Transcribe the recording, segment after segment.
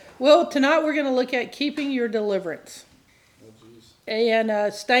Well, tonight we're going to look at keeping your deliverance.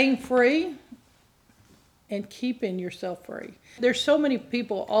 And staying free and keeping yourself free. There's so many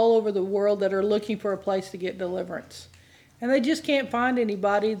people all over the world that are looking for a place to get deliverance. And they just can't find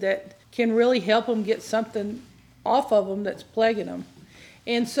anybody that can really help them get something off of them that's plaguing them.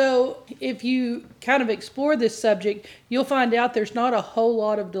 And so if you kind of explore this subject, you'll find out there's not a whole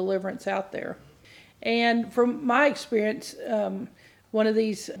lot of deliverance out there. And from my experience, one of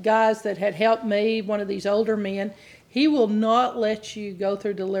these guys that had helped me, one of these older men, he will not let you go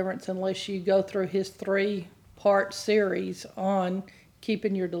through deliverance unless you go through his 3-part series on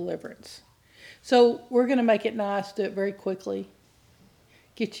keeping your deliverance. So we're going to make it nice, do it very quickly,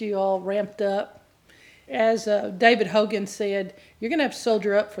 get you all ramped up. As David Hogan said, you're going to have to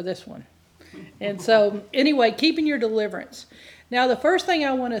soldier up for this one. And so anyway, keeping your deliverance. Now the first thing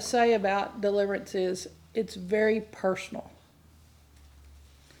I want to say about deliverance is it's very personal.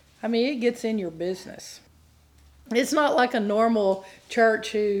 I mean, it gets in your business. It's not like a normal church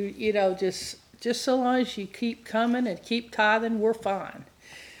who, just so long as you keep coming and keep tithing, we're fine.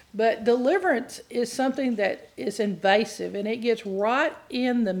 But deliverance is something that is invasive, and it gets right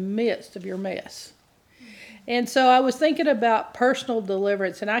in the midst of your mess. And so I was thinking about personal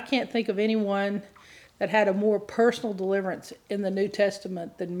deliverance, and I can't think of anyone that had a more personal deliverance in the New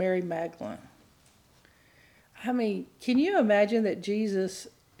Testament than Mary Magdalene. I mean, can you imagine that Jesus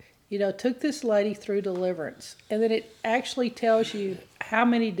took this lady through deliverance, and then it actually tells you how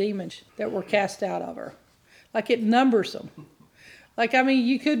many demons that were cast out of her. Like it numbers them.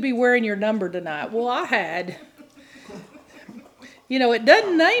 You could be wearing your number tonight. Well, I had. It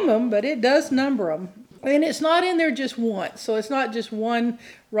doesn't name them, but it does number them. And it's not in there just once, so it's not just one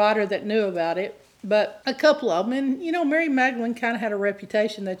writer that knew about it, but a couple of them. And, Mary Magdalene kind of had a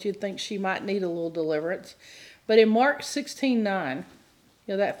reputation that you'd think she might need a little deliverance. But in Mark 16:9,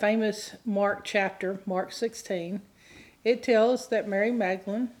 that famous Mark chapter, Mark 16, it tells that Mary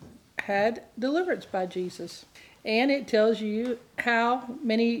Magdalene had deliverance by Jesus. And it tells you how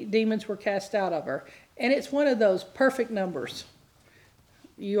many demons were cast out of her. And it's one of those perfect numbers.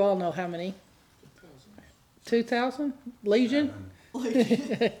 You all know how many? 2,000? Legion?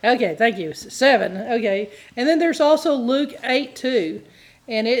 Okay, thank you. 7. Okay. And then there's also Luke 8:2.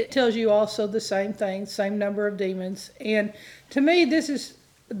 And it tells you also the same thing, same number of demons. And to me, this is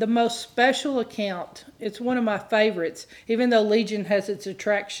the most special account. It's one of my favorites, even though Legion has its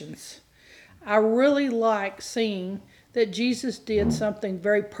attractions. I really like seeing that Jesus did something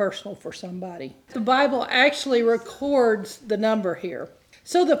very personal for somebody. The Bible actually records the number here.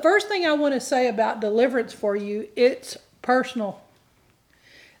 So the first thing I want to say about deliverance for you, it's personal.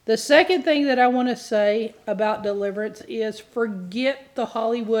 The second thing that I want to say about deliverance is forget the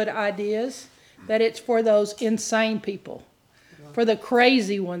Hollywood ideas that it's for those insane people, for the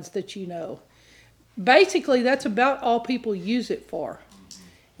crazy ones that you know. Basically, that's about all people use it for,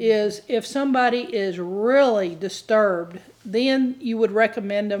 is if somebody is really disturbed, then you would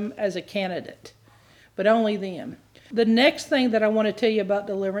recommend them as a candidate, but only them. The next thing that I want to tell you about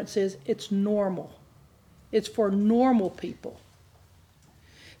deliverance is it's normal. It's for normal people.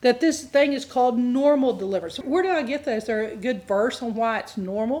 That this thing is called normal deliverance. Where did I get that? Is there a good verse on why it's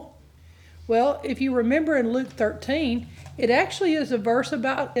normal? Well, if you remember in Luke 13, it actually is a verse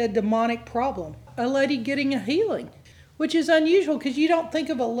about a demonic problem. A lady getting a healing, which is unusual because you don't think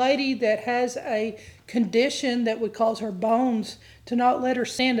of a lady that has a condition that would cause her bones to not let her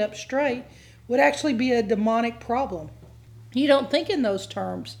stand up straight would actually be a demonic problem. You don't think in those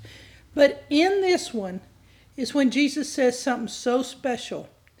terms. But in this one is when Jesus says something so special.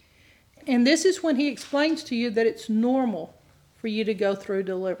 And this is when he explains to you that it's normal for you to go through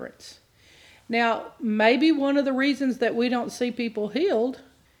deliverance. Now, maybe one of the reasons that we don't see people healed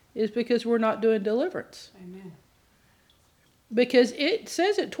is because we're not doing deliverance. Amen. Because it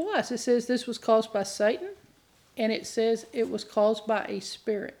says it twice. It says this was caused by Satan, and it says it was caused by a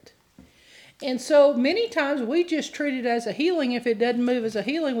spirit. And so many times we just treat it as a healing. If it doesn't move as a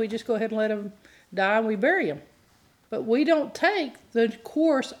healing, we just go ahead and let them die and we bury them. But we don't take the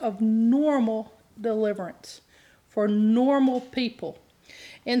course of normal deliverance for normal people.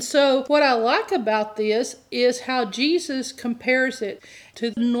 And so what I like about this is how Jesus compares it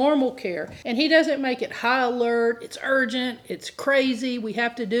to normal care. And he doesn't make it high alert, it's urgent, it's crazy, we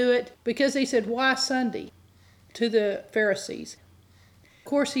have to do it. Because he said, why Sunday? To the Pharisees. Of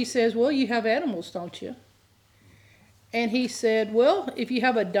course, he says, well, you have animals, don't you? And he said, well, if you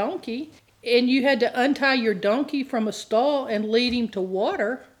have a donkey and you had to untie your donkey from a stall and lead him to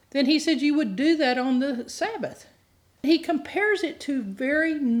water, then he said you would do that on the Sabbath. He compares it to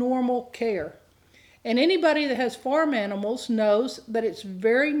very normal care. And anybody that has farm animals knows that it's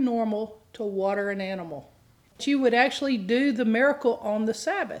very normal to water an animal. You would actually do the miracle on the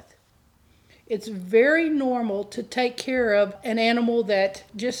Sabbath. It's very normal to take care of an animal that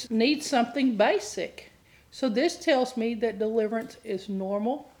just needs something basic. So this tells me that deliverance is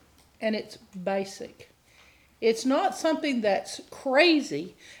normal and it's basic. It's not something that's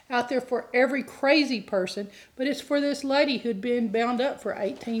crazy out there for every crazy person, but it's for this lady who'd been bound up for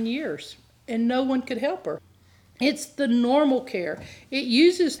 18 years and no one could help her. It's the normal care. It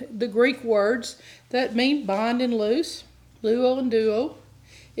uses the Greek words that mean bind and loose, luo and duo.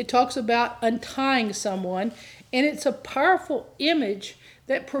 It talks about untying someone, and it's a powerful image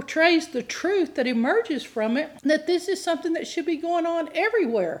that portrays the truth that emerges from it, that this is something that should be going on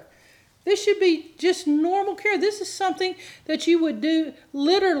everywhere. This should be just normal care. This is something that you would do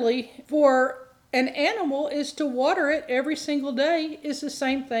literally for an animal, is to water it every single day. Is the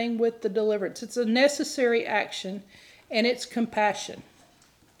same thing with the deliverance. It's a necessary action, and it's compassion.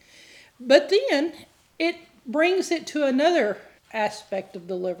 But then it brings it to another aspect of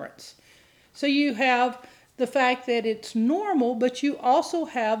deliverance. So you have the fact that it's normal, but you also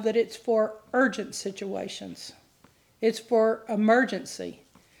have that it's for urgent situations. It's for emergency.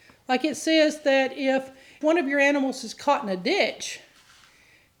 Like it says that if one of your animals is caught in a ditch,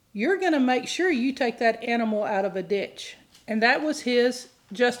 you're going to make sure you take that animal out of a ditch. And that was his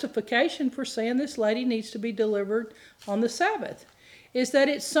justification for saying this lady needs to be delivered on the Sabbath, is that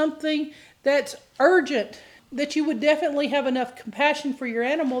it's something that's urgent, that you would definitely have enough compassion for your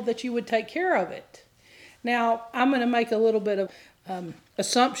animal that you would take care of it. Now, I'm going to make a little bit of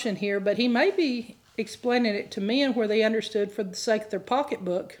assumption here, but he may be explaining it to men where they understood for the sake of their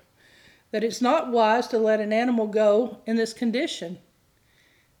pocketbook that it's not wise to let an animal go in this condition.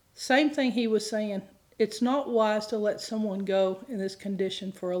 Same thing he was saying. It's not wise to let someone go in this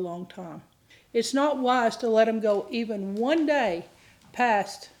condition for a long time. It's not wise to let them go even one day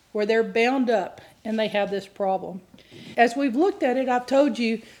past where they're bound up and they have this problem. As we've looked at it, I've told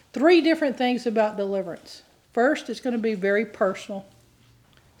you 3 different things about deliverance. First, it's going to be very personal.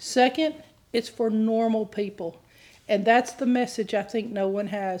 Second, it's for normal people. And that's the message I think no one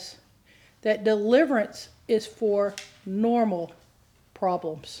has. That deliverance is for normal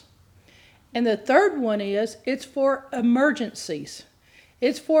problems. And the third one is it's for emergencies.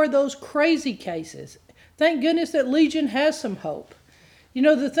 It's for those crazy cases. Thank goodness that Legion has some hope. You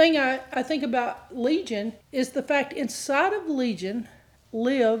know, the thing I think about Legion is the fact inside of Legion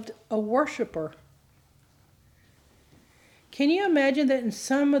lived a worshiper. Can you imagine that in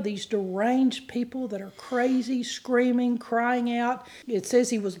some of these deranged people that are crazy, screaming, crying out, it says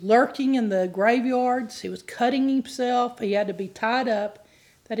he was lurking in the graveyards, he was cutting himself, he had to be tied up,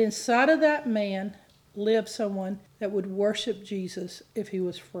 that inside of that man lived someone that would worship Jesus if he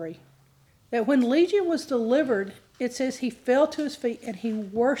was free. That when Legion was delivered, it says he fell to his feet and he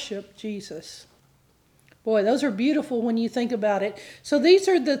worshiped Jesus. Boy, those are beautiful when you think about it. So these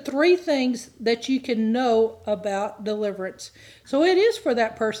are the 3 things that you can know about deliverance. So it is for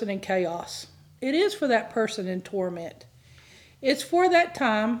that person in chaos. It is for that person in torment. It's for that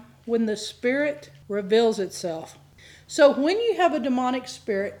time when the spirit reveals itself. So when you have a demonic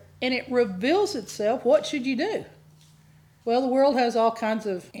spirit and it reveals itself, what should you do? Well, the world has all kinds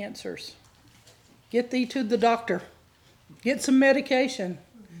of answers. Get thee to the doctor. Get some medication.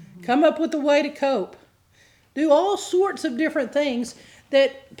 Come up with a way to cope. Do all sorts of different things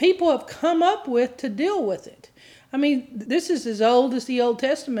that people have come up with to deal with it. I mean, this is as old as the Old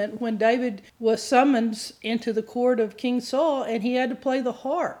Testament when David was summoned into the court of King Saul and he had to play the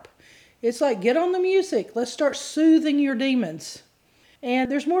harp. It's like, get on the music. Let's start soothing your demons. And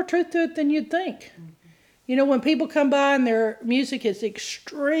there's more truth to it than you'd think. You know, when people come by and their music is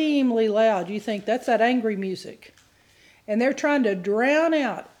extremely loud, you think that's that angry music. And they're trying to drown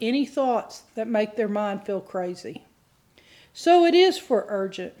out any thoughts that make their mind feel crazy. So it is for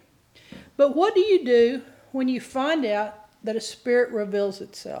urgent. But what do you do when you find out that a spirit reveals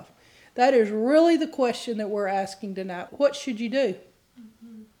itself? That is really the question that we're asking tonight. What should you do?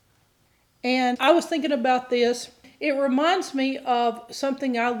 And I was thinking about this. It reminds me of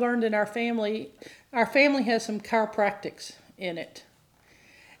something I learned in our family. Our family has some chiropractics in it.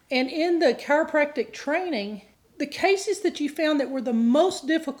 And in the chiropractic training, the cases that you found that were the most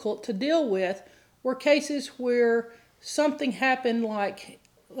difficult to deal with were cases where something happened, like,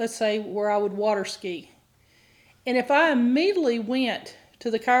 let's say, where I would water ski. And if I immediately went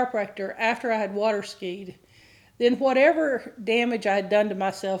to the chiropractor after I had water skied, then whatever damage I had done to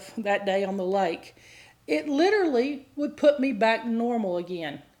myself that day on the lake, it literally would put me back normal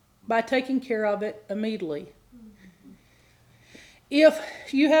again by taking care of it immediately. If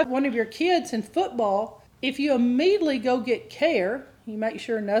you have one of your kids in football, if you immediately go get care, you make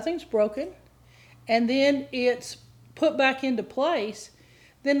sure nothing's broken, and then it's put back into place,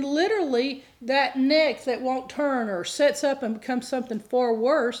 then literally that neck that won't turn or sets up and becomes something far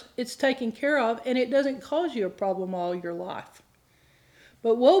worse, it's taken care of, and it doesn't cause you a problem all your life.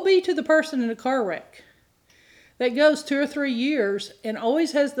 But woe be to the person in a car wreck that goes 2 or 3 years and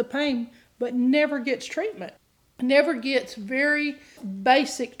always has the pain but never gets treatment, never gets very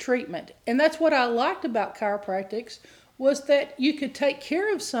basic treatment. And that's what I liked about chiropractics, was that you could take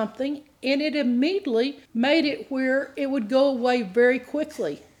care of something and it immediately made it where it would go away very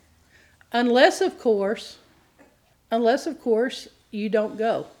quickly. Unless of course you don't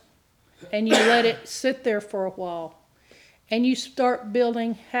go and you let it sit there for a while and you start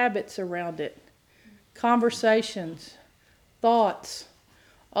building habits around it, conversations, thoughts,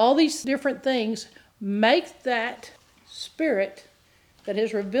 all these different things make that spirit that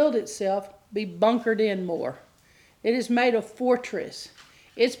has revealed itself be bunkered in more. It is made a fortress.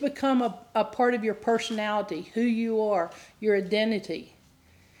 It's become a part of your personality, who you are, your identity.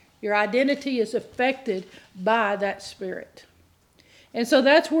 Your identity is affected by that spirit. And so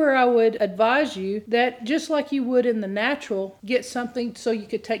that's where I would advise you that just like you would in the natural, get something so you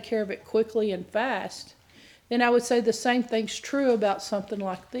could take care of it quickly and fast, then I would say the same thing's true about something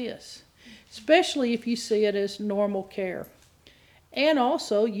like this, especially if you see it as normal care. And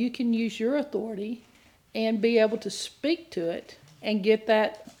also, you can use your authority and be able to speak to it and get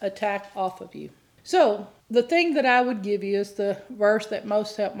that attack off of you. So, the thing that I would give you is the verse that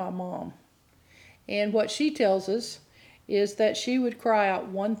most helped my mom. And what she tells us is that she would cry out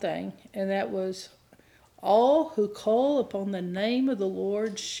one thing, and that was, all who call upon the name of the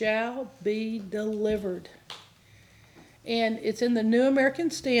Lord shall be delivered. And it's in the New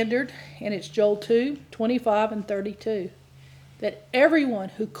American Standard, and it's Joel 2:25 and 32. That everyone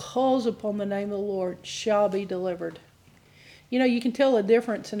who calls upon the name of the Lord shall be delivered. You know, you can tell a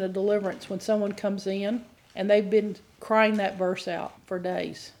difference in a deliverance when someone comes in and they've been crying that verse out for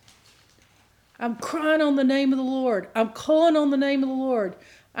days. I'm crying on the name of the Lord. I'm calling on the name of the Lord.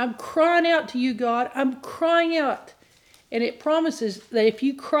 I'm crying out to you, God. I'm crying out. And it promises that if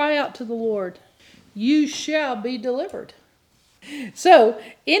you cry out to the Lord, you shall be delivered. So,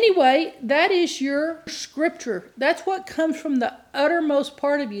 anyway, that is your scripture. That's what comes from the uttermost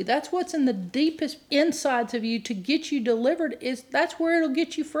part of you. That's what's in the deepest insides of you to get you delivered. That's where it'll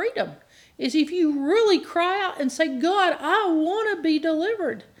get you freedom. Is if you really cry out and say, God, I want to be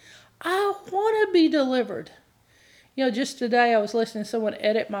delivered. I want to be delivered. You know, just today I was listening to someone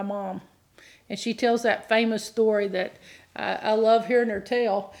edit my mom. And she tells that famous story that I love hearing her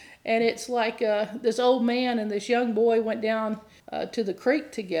tell. And it's like this old man and this young boy went down to the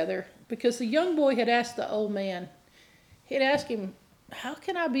creek together, because the young boy had asked the old man, he'd asked him, how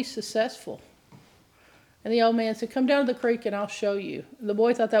can I be successful? And the old man said, come down to the creek and I'll show you. The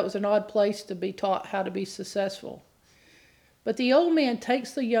boy thought that was an odd place to be taught how to be successful. But the old man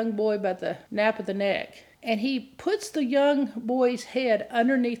takes the young boy by the nape of the neck and he puts the young boy's head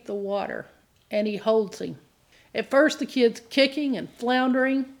underneath the water and he holds him. At first the kid's kicking and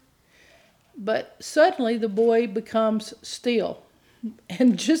floundering, but suddenly the boy becomes still.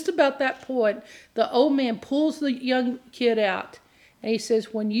 And just about that point, the old man pulls the young kid out and he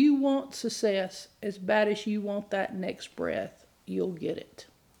says, when you want success as bad as you want that next breath, you'll get it.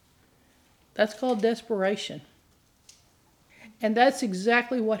 That's called desperation. And that's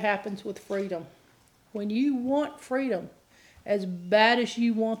exactly what happens with freedom. When you want freedom as bad as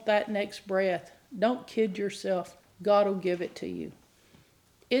you want that next breath, don't kid yourself. God will give it to you.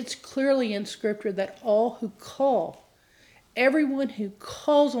 It's clearly in Scripture that all who call, everyone who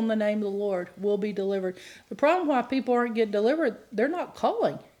calls on the name of the Lord will be delivered. The problem why people aren't getting delivered, they're not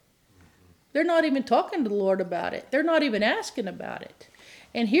calling. They're not even talking to the Lord about it. They're not even asking about it.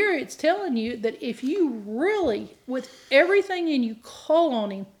 And here it's telling you that if you really, with everything in you, call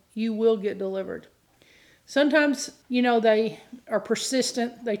on Him, you will get delivered. Sometimes, you know, they are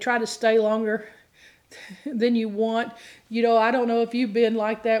persistent. They try to stay longer than you want. You know, I don't know if you've been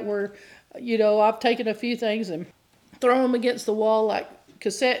like that where, you know, I've taken a few things and thrown them against the wall like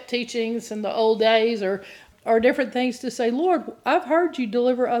cassette teachings in the old days or different things to say, Lord, I've heard you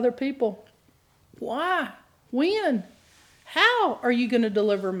deliver other people. Why? When? How are you going to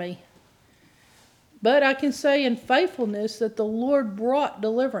deliver me? But I can say in faithfulness that the Lord brought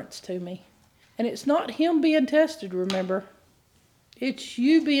deliverance to me. And it's not Him being tested, remember. It's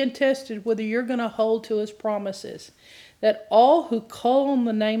you being tested whether you're going to hold to His promises. That all who call on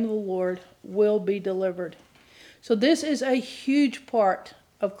the name of the Lord will be delivered. So this is a huge part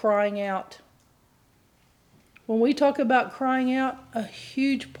of crying out. When we talk about crying out, a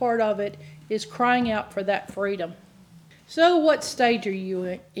huge part of it is crying out for that freedom. So what stage are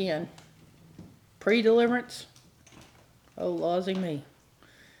you in? Pre-deliverance? Oh, lawsy me.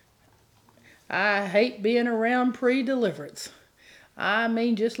 I hate being around pre-deliverance. I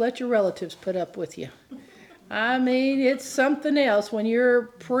mean, just let your relatives put up with you. I mean, it's something else when you're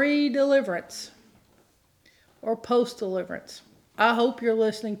pre-deliverance or post-deliverance. I hope you're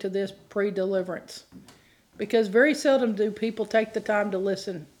listening to this pre-deliverance, because very seldom do people take the time to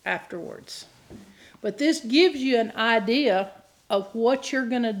listen afterwards. But this gives you an idea of what you're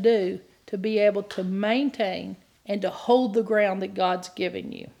going to do to be able to maintain and to hold the ground that God's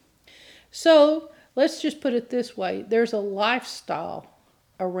given you. So let's just put it this way. There's a lifestyle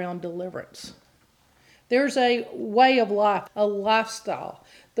around deliverance. There's a way of life, a lifestyle.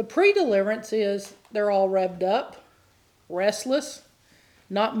 The pre-deliverance is they're all revved up, restless,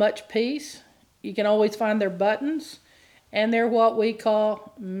 not much peace. You can always find their buttons, and they're what we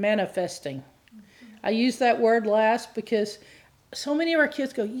call manifesting. I use that word last because so many of our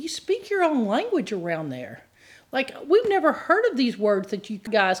kids go, you speak your own language around there. Like, we've never heard of these words that you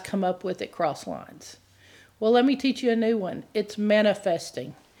guys come up with at Crosslines. Well, let me teach you a new one. It's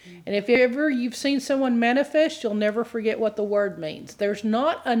manifesting. And if ever you've seen someone manifest, you'll never forget what the word means. There's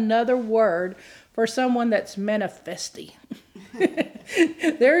not another word for someone that's manifesty.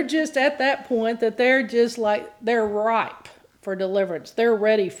 They're just at that point that they're just like, they're ripe for deliverance. They're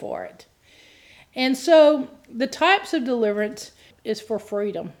ready for it. And so the types of deliverance is for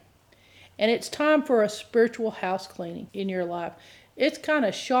freedom. And it's time for a spiritual house cleaning in your life. It's kind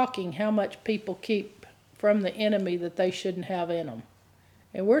of shocking how much people keep from the enemy that they shouldn't have in them.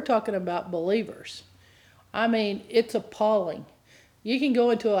 And we're talking about believers. I mean, it's appalling. You can go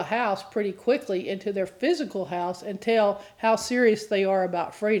into a house pretty quickly, into their physical house, and tell how serious they are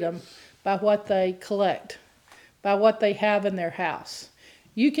about freedom by what they collect, by what they have in their house.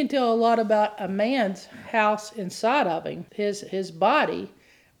 You can tell a lot about a man's house inside of him, his body,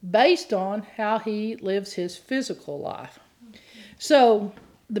 based on how he lives his physical life. So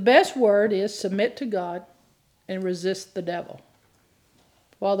the best word is submit to God and resist the devil,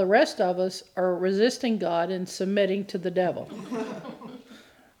 while the rest of us are resisting God and submitting to the devil.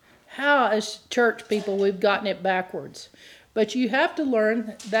 How, as church people, we've gotten it backwards. But you have to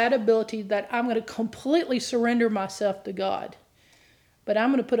learn that ability that I'm going to completely surrender myself to God, but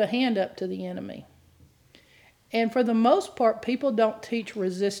I'm going to put a hand up to the enemy. And for the most part, people don't teach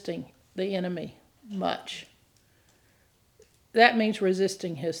resisting the enemy much. That means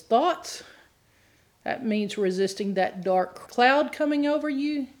resisting his thoughts. That means resisting that dark cloud coming over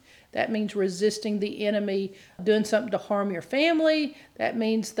you. That means resisting the enemy doing something to harm your family. That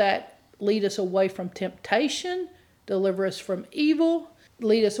means that lead us away from temptation, deliver us from evil,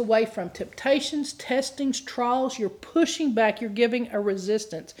 lead us away from temptations, testings, trials. You're pushing back. You're giving a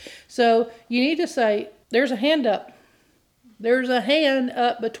resistance. So you need to say, there's a hand up. There's a hand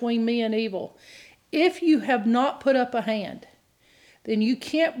up between me and evil. If you have not put up a hand, then you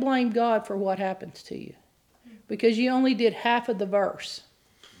can't blame God for what happens to you, because you only did half of the verse.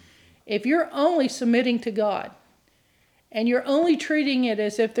 If you're only submitting to God and you're only treating it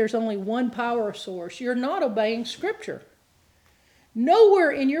as if there's only one power source, you're not obeying Scripture.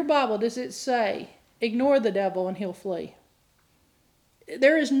 Nowhere in your Bible does it say, ignore the devil and he'll flee.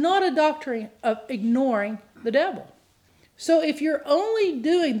 There is not a doctrine of ignoring the devil. So if you're only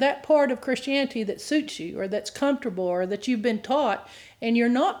doing that part of Christianity that suits you, or that's comfortable, or that you've been taught, and you're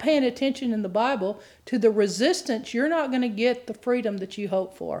not paying attention in the Bible to the resistance, you're not going to get the freedom that you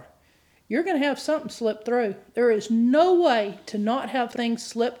hope for. You're going to have something slip through. There is no way to not have things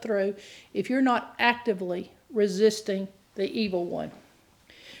slip through if you're not actively resisting the evil one.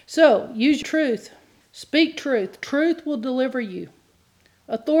 So use truth. Speak truth. Truth will deliver you.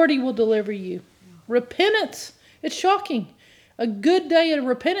 Authority will deliver you. Repentance. It's shocking. A good day of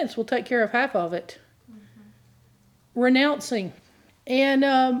repentance will take care of half of it. Renouncing. And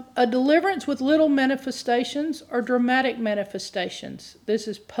a deliverance with little manifestations or dramatic manifestations. This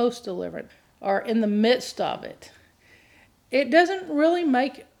is post-deliverance, or in the midst of it. It doesn't really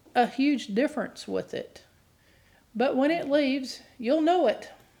make a huge difference with it. But when it leaves, you'll know it.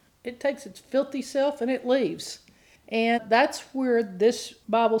 It takes its filthy self and it leaves. And that's where this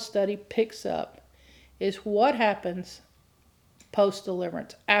Bible study picks up. Is what happens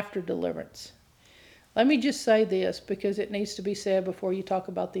post-deliverance, after deliverance. Let me just say this, because it needs to be said before you talk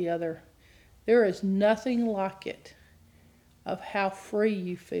about the other. There is nothing like it of how free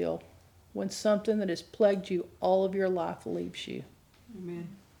you feel when something that has plagued you all of your life leaves you. Amen.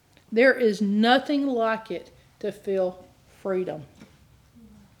 There is nothing like it to feel freedom.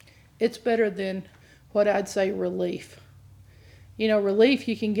 It's better than what I'd say relief. You know, relief,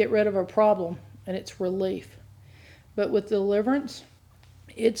 you can get rid of a problem, and it's relief. But with deliverance,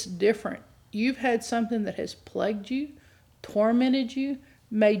 it's different. You've had something that has plagued you, tormented you,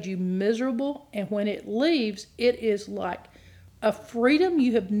 made you miserable, and when it leaves, it is like a freedom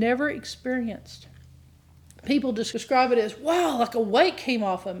you have never experienced. People just describe it as, wow, like a weight came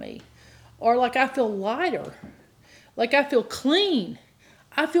off of me, or like I feel lighter, like I feel clean.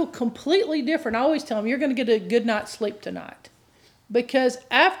 I feel completely different. I always tell them, you're going to get a good night's sleep tonight. Because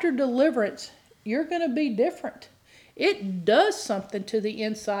after deliverance, you're going to be different. It does something to the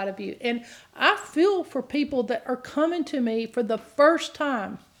inside of you. And I feel for people that are coming to me for the first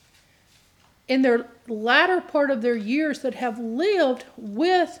time in their latter part of their years that have lived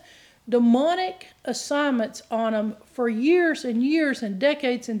with demonic assignments on them for years and years and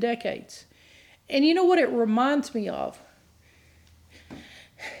decades and decades. And you know what it reminds me of?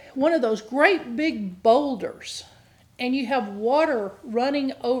 One of those great big boulders, and you have water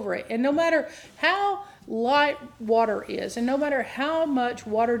running over it. And no matter how light water is, and no matter how much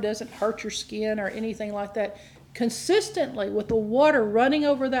water doesn't hurt your skin or anything like that, consistently with the water running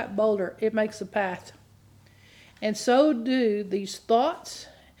over that boulder, it makes a path. And so do these thoughts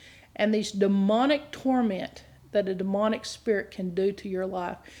and these demonic torment that a demonic spirit can do to your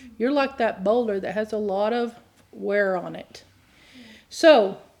life. You're like that boulder that has a lot of wear on it.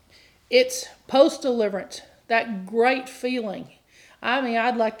 So, it's post-deliverance, that great feeling. I mean,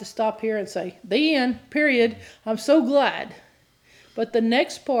 I'd like to stop here and say, the end, period. I'm so glad. But the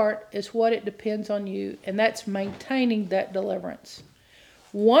next part is what it depends on you, and that's maintaining that deliverance.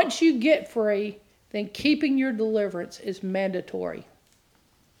 Once you get free, then keeping your deliverance is mandatory.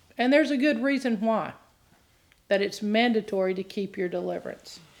 And there's a good reason why, that it's mandatory to keep your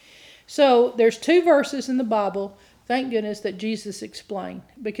deliverance. So there's 2 verses in the Bible, thank goodness, that Jesus explained,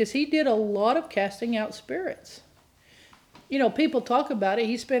 because he did a lot of casting out spirits. You know, people talk about it.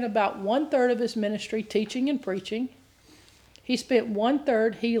 He spent about 1/3 of his ministry teaching and preaching. He spent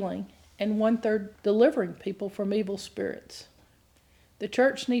 1/3 healing and 1/3 delivering people from evil spirits. The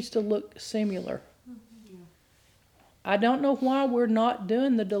church needs to look similar. I don't know why we're not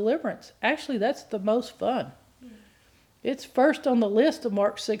doing the deliverance. Actually, that's the most fun. It's first on the list of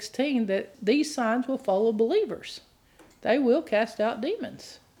Mark 16 that these signs will follow believers. They will cast out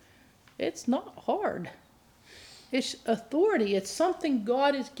demons. It's not hard. It's authority. It's something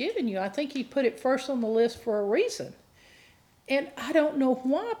God has given you. I think he put it first on the list for a reason. And I don't know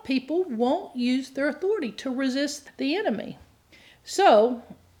why people won't use their authority to resist the enemy. So,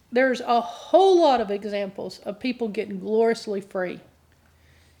 there's a whole lot of examples of people getting gloriously free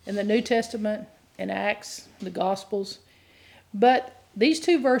in the New Testament, in Acts, the Gospels. But these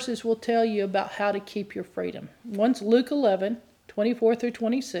 2 verses will tell you about how to keep your freedom. One's Luke 11, 24 through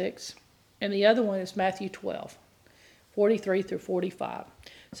 26, and the other one is Matthew 12, 43 through 45.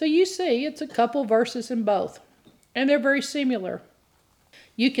 So you see, it's a couple verses in both, and they're very similar.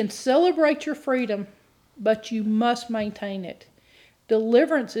 You can celebrate your freedom, but you must maintain it.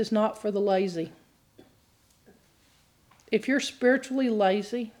 Deliverance is not for the lazy. If you're spiritually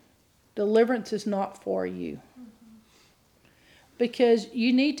lazy, deliverance is not for you. Because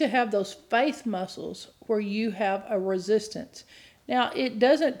you need to have those faith muscles where you have a resistance. Now, it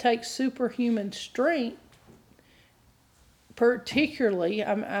doesn't take superhuman strength, particularly,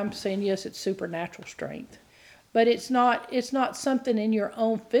 I'm saying yes, it's supernatural strength, but it's not something in your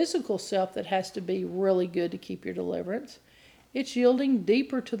own physical self that has to be really good to keep your deliverance. It's yielding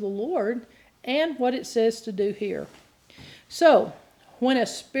deeper to the Lord and what it says to do here. So, when a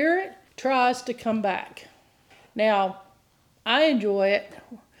spirit tries to come back, now, I enjoy it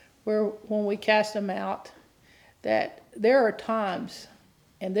when we cast them out, that there are times,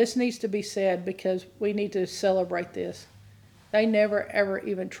 and this needs to be said because we need to celebrate this, they never ever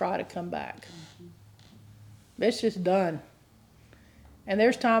even try to come back. It's just done. And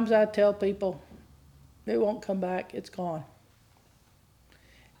there's times I tell people, it won't come back, it's gone.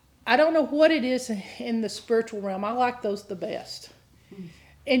 I don't know what it is in the spiritual realm. I like those the best.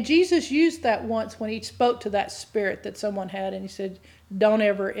 And Jesus used that once when he spoke to that spirit that someone had, and he said, don't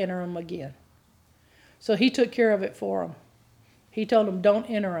ever enter them again. So he took care of it for them. He told them, don't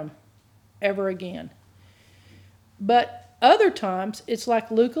enter them ever again. But other times, it's like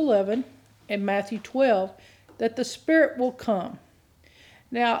Luke 11 and Matthew 12, that the spirit will come.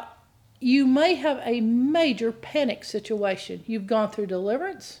 Now, you may have a major panic situation. You've gone through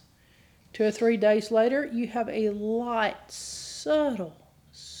deliverance. 2 or 3 days later, you have a light, subtle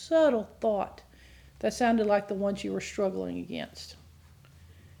thought that sounded like the ones you were struggling against.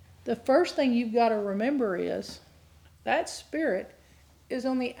 The first thing you've got to remember is that spirit is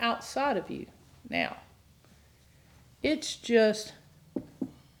on the outside of you, now. It's just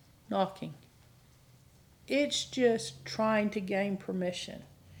knocking. It's just trying to gain permission.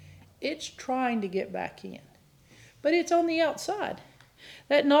 It's trying to get back in. But it's on the outside.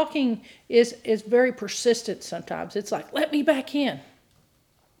 That knocking is very persistent sometimes. It's like, let me back in.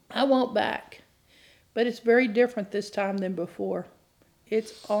 I want back. But it's very different this time than before.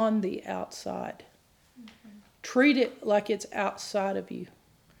 It's on the outside. Treat it like it's outside of you.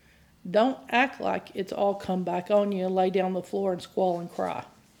 Don't act like it's all come back on you and lay down on the floor and squall and cry.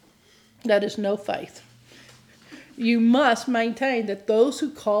 That is no faith. You must maintain that those who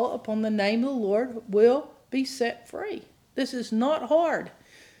call upon the name of the Lord will be set free. This is not hard.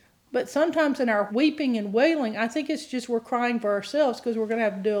 But sometimes in our weeping and wailing, I think it's just we're crying for ourselves because we're going to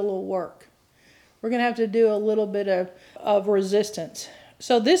have to do a little work. We're going to have to do a little bit of resistance.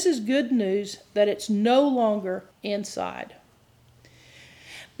 So this is good news that it's no longer inside.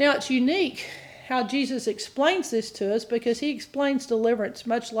 Now it's unique how Jesus explains this to us because he explains deliverance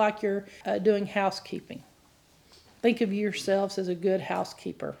much like you're doing housekeeping. Think of yourselves as a good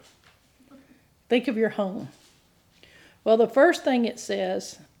housekeeper. Think of your home. Well, the first thing it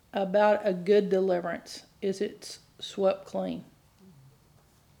says about a good deliverance is it's swept clean.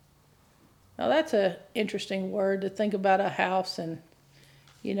 Now that's an interesting word to think about a house and,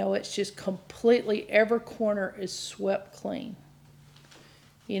 it's just completely, every corner is swept clean.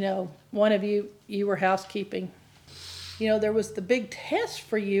 One of you were housekeeping. There was the big test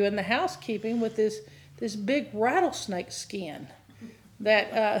for you in the housekeeping with this big rattlesnake skin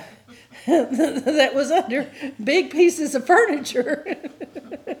that that was under big pieces of furniture.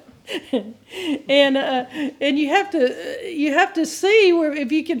 And you have to see where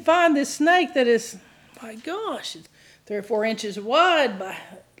if you can find this snake that is, my gosh, it's 3 or 4 inches wide by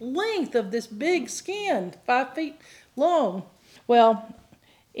length of this big skin, 5 feet long. Well,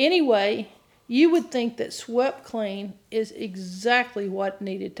 anyway, you would think that swept clean is exactly what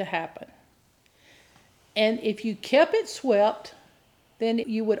needed to happen. And if you kept it swept, then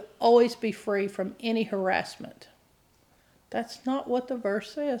you would always be free from any harassment. That's not what the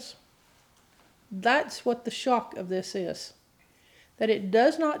verse says. That's what the shock of this is. That it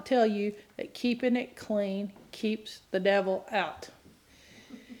does not tell you that keeping it clean keeps the devil out.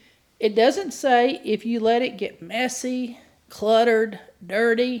 It doesn't say if you let it get messy, cluttered,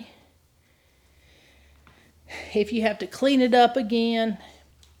 dirty, if you have to clean it up again,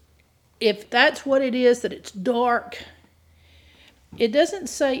 if that's what it is, that it's dark. It doesn't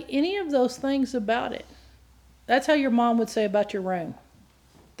say any of those things about it. That's how your mom would say about your room.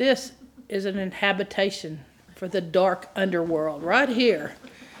 This is an inhabitation for the dark underworld right here.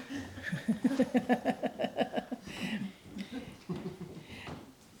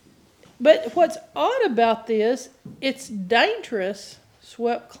 But what's odd about this, it's dangerous,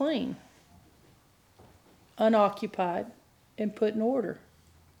 swept clean, unoccupied, and put in order.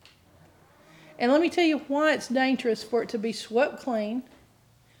 And let me tell you why it's dangerous for it to be swept clean,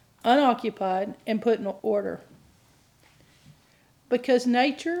 unoccupied, and put in order. Because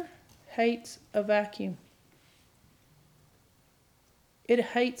nature hates a vacuum. It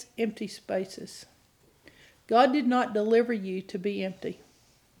hates empty spaces. God did not deliver you to be empty.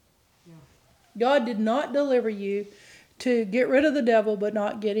 God did not deliver you to get rid of the devil but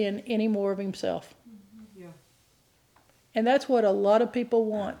not get in any more of himself. Yeah. And that's what a lot of people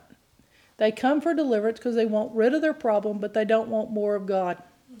want. They come for deliverance because they want rid of their problem, but they don't want more of God.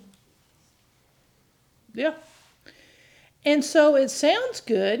 Yeah. And so it sounds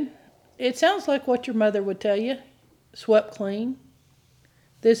good. It sounds like what your mother would tell you. Swept clean.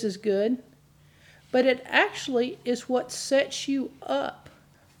 This is good. But it actually is what sets you up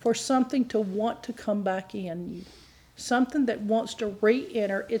for something to want to come back in you. Something that wants to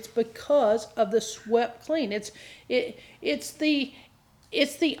re-enter. It's because of the swept clean. It's the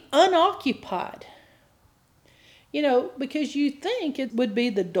unoccupied. Because you think it would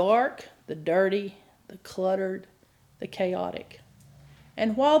be the dark, the dirty, the cluttered, the chaotic.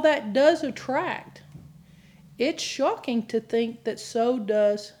 And while that does attract, it's shocking to think that so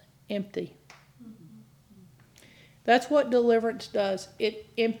does empty. That's what deliverance does. It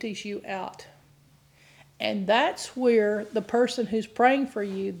empties you out. And that's where the person who's praying for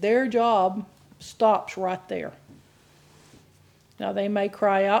you, their job stops right there. Now, they may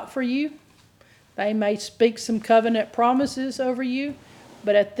cry out for you. They may speak some covenant promises over you.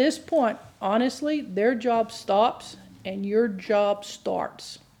 But at this point, honestly, their job stops and your job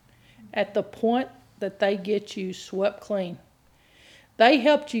starts at the point that they get you swept clean. They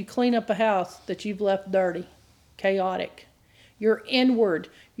helped you clean up a house that you've left dirty, chaotic. Your inward,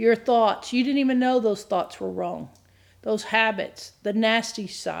 your thoughts, you didn't even know those thoughts were wrong. those habits, the nasty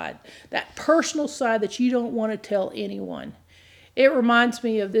side, that personal side that you don't want to tell anyone. It reminds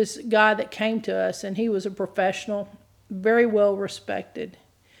me of this guy that came to us, and he was a professional, very well respected.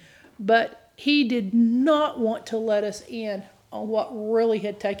 But he did not want to let us in on what really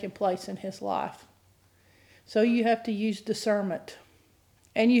had taken place in his life. So you have to use discernment.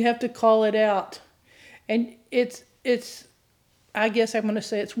 And you have to call it out. And it's I guess I'm going to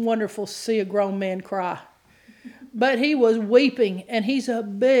say it's wonderful to see a grown man cry. But he was weeping, and he's a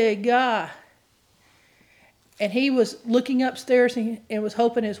big guy. And he was looking upstairs and was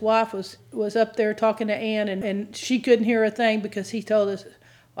hoping his wife was up there talking to Ann, and she couldn't hear a thing because he told us,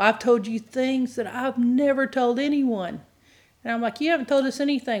 I've told you things that I've never told anyone. And I'm like, you haven't told us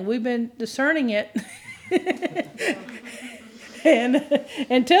anything. We've been discerning it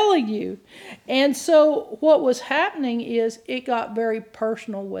and telling you. And so what was happening is it got very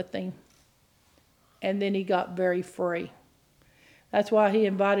personal with him. And then he got very free. That's why he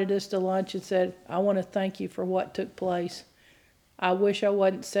invited us to lunch and said, I want to thank you for what took place. I wish I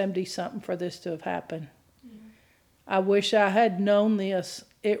wasn't 70-something for this to have happened. Mm-hmm. I wish I had known this.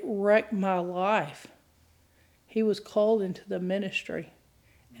 It wrecked my life. He was called into the ministry,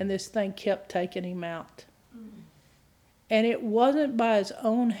 and this thing kept taking him out. Mm-hmm. And it wasn't by his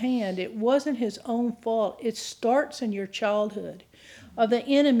own hand. It wasn't his own fault. It starts in your childhood of the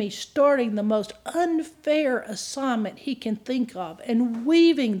enemy starting the most unfair assignment he can think of and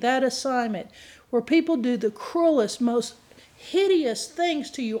weaving that assignment where people do the cruelest, most hideous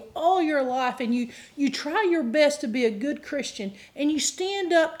things to you all your life, and you try your best to be a good Christian, and you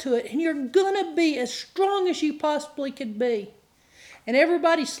stand up to it, and you're going to be as strong as you possibly could be. And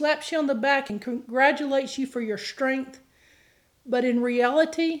everybody slaps you on the back and congratulates you for your strength. But in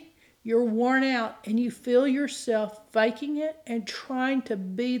reality, you're worn out and you feel yourself faking it and trying to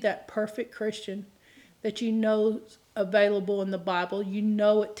be that perfect Christian that you know is available in the Bible, you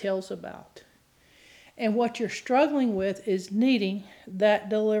know it tells about. And what you're struggling with is needing that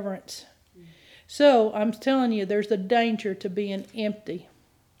deliverance. So I'm telling you, there's a danger to being empty.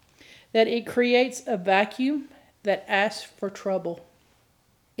 That it creates a vacuum that asks for trouble.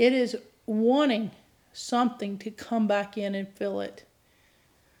 It is wanting something to come back in and fill it.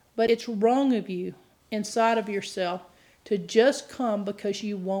 But it's wrong of you, inside of yourself, to just come because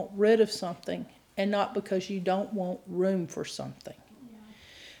you want rid of something and not because you don't want room for something. Yeah.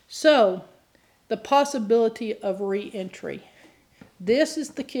 So, the possibility of re-entry. This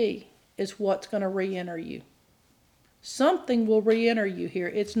is the key, is what's going to re-enter you. Something will re-enter you here.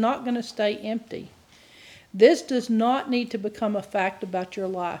 It's not going to stay empty. This does not need to become a fact about your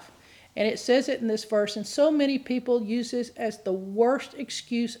life. And it says it in this verse, and so many people use this as the worst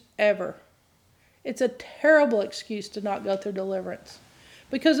excuse ever. It's a terrible excuse to not go through deliverance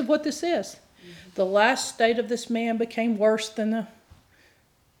because of what this is. Mm-hmm. The last state of this man became worse than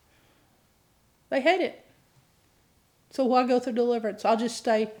They hate it. So why go through deliverance? I'll just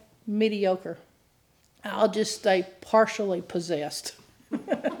stay mediocre. I'll just stay partially possessed.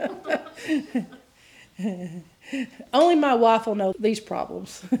 Only my wife will know these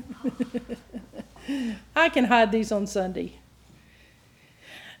problems. I can hide these on Sunday.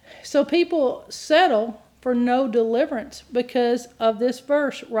 So people settle for no deliverance because of this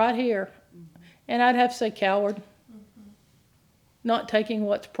verse right here. And I'd have to say coward. Not taking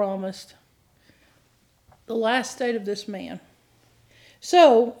what's promised. The last state of this man.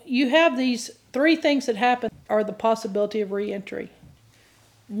 So you have these three things that happen are the possibility of re-entry.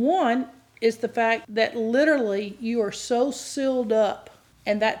 One is the fact that literally you are so sealed up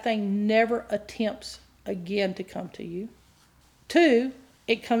and that thing never attempts again to come to you. 2,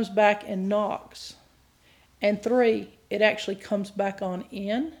 it comes back and knocks. And 3, it actually comes back on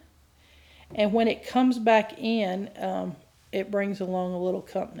in. And when it comes back in, it brings along a little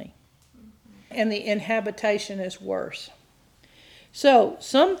company. And the inhabitation is worse. So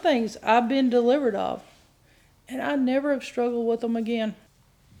some things I've been delivered of, and I never have struggled with them again.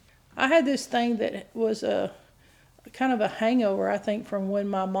 I had this thing that was a kind of a hangover, I think, from when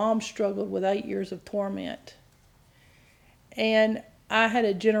my mom struggled with 8 years of torment. And I had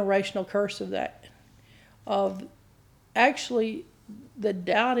a generational curse of that, of actually the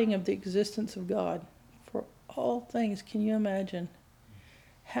doubting of the existence of God for all things. Can you imagine?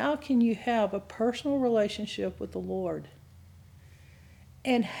 How can you have a personal relationship with the Lord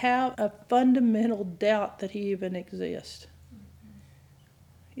and have a fundamental doubt that He even exists?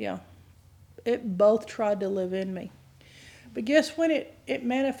 Yeah, it both tried to live in me. But guess when it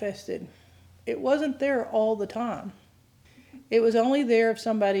manifested? It wasn't there all the time. It was only there if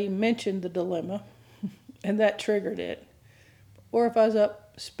somebody mentioned the dilemma, and that triggered it. Or if I was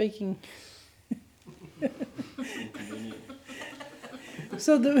up speaking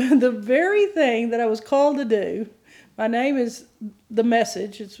So the very thing that I was called to do, my name is the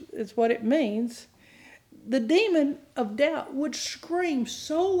message, it's what it means. The demon of doubt would scream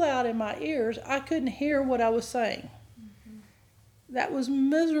so loud in my ears, I couldn't hear what I was saying. That was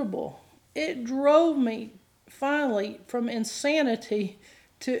miserable. It drove me finally from insanity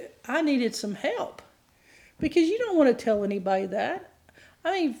to I needed some help. Because you don't want to tell anybody that.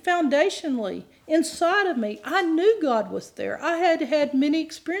 I mean, foundationally, inside of me, I knew God was there. I had had many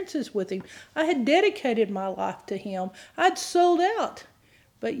experiences with Him. I had dedicated my life to Him. I'd sold out.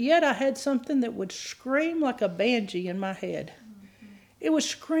 But yet I had something that would scream like a banshee in my head. It would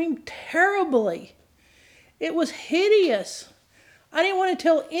scream terribly. It was hideous. I didn't want to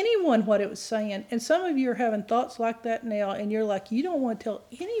tell anyone what it was saying. And some of you are having thoughts like that now, and you're like, you don't want to tell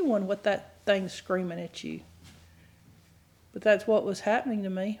anyone what that thing's screaming at you. But that's what was happening to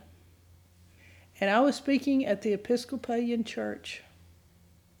me. And I was speaking at the Episcopalian Church.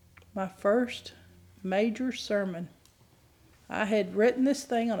 My first major sermon. I had written this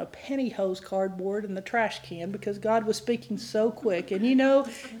thing on a pantyhose cardboard in the trash can because God was speaking so quick. And you know,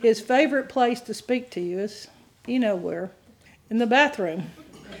 His favorite place to speak to you is, you know where, in the bathroom.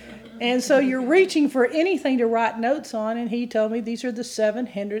 And so you're reaching for anything to write notes on, and He told me these are the 7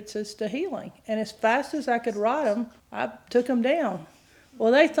 hindrances to healing. And as fast as I could write them, I took them down.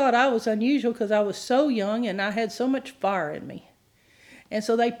 Well, they thought I was unusual because I was so young and I had so much fire in me. And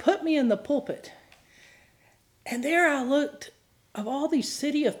so they put me in the pulpit. And there I looked of all these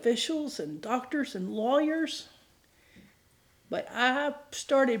city officials and doctors and lawyers. But I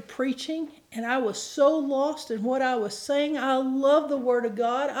started preaching, and I was so lost in what I was saying. I love the Word of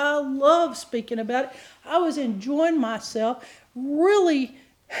God. I love speaking about it. I was enjoying myself really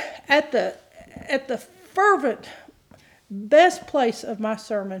at the fervent best place of my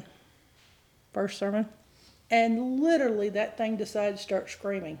sermon, first sermon. And literally that thing decided to start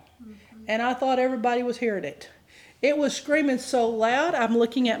screaming. And I thought everybody was hearing it. It was screaming so loud, I'm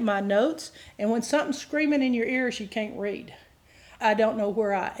looking at my notes, and when something's screaming in your ears, you can't read. I don't know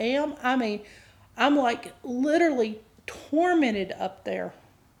where I am. I mean, I'm like literally tormented up there.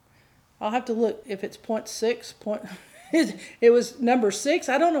 I'll have to look if it's point 6. It was number 6.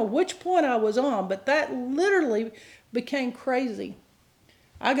 I don't know which point I was on, but that literally became crazy.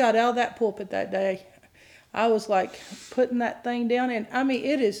 I got out of that pulpit that day. I was like putting that thing down, and I mean,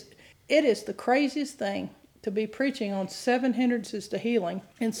 it is the craziest thing to be preaching on 7 hindrances to healing,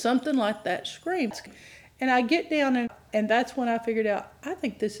 and something like that screams. And I get down, and that's when I figured out, I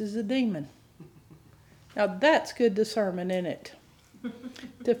think this is a demon. Now that's good discernment, isn't it?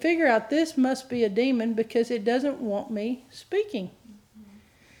 To figure out this must be a demon because it doesn't want me speaking.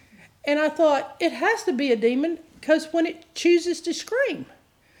 And I thought, it has to be a demon because when it chooses to scream.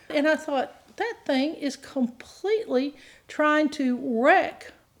 And I thought, that thing is completely trying to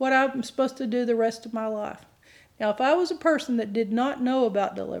wreck what I'm supposed to do the rest of my life. Now, if I was a person that did not know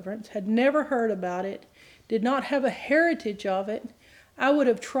about deliverance, had never heard about it, did not have a heritage of it, I would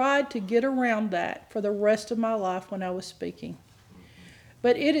have tried to get around that for the rest of my life when I was speaking.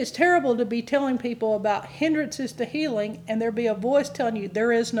 But it is terrible to be telling people about hindrances to healing and there be a voice telling you,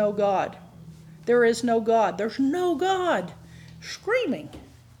 there is no God. There is no God. There's no God. Screaming.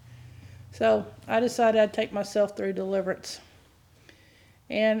 So I decided I'd take myself through deliverance.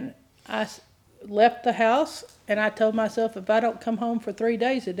 And I left the house, and I told myself, if I don't come home for 3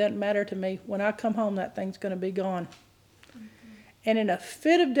 days, it doesn't matter to me. When I come home, that thing's going to be gone. And in a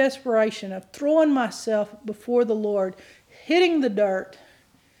fit of desperation, of throwing myself before the Lord, hitting the dirt,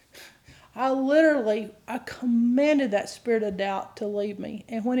 I commanded that spirit of doubt to leave me.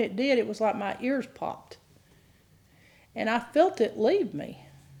 And when it did, it was like my ears popped. And I felt it leave me.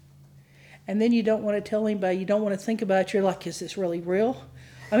 And then you don't want to tell anybody. You don't want to think about it. You're like, is this really real?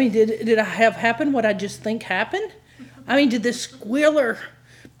 I mean, did I have happen what I just think happened? I mean, did this squealer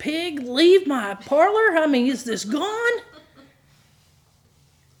pig leave my parlor? I mean, is this gone?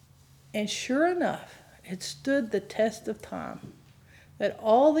 And sure enough, it stood the test of time. That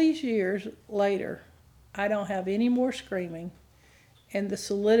all these years later, I don't have any more screaming, and the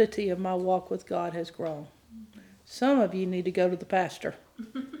solidity of my walk with God has grown. Some of you need to go to the pastor.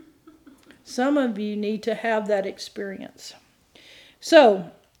 Some of you need to have that experience. So,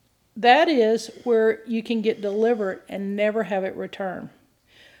 that is where you can get delivered and never have it return.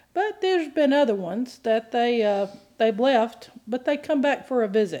 But there's been other ones that they've left, but they come back for a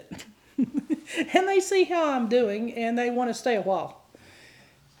visit. And they see how I'm doing, and they want to stay a while.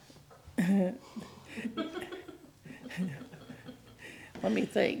 Let me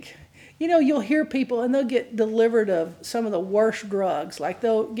think. You know, you'll hear people, and they'll get delivered of some of the worst drugs. Like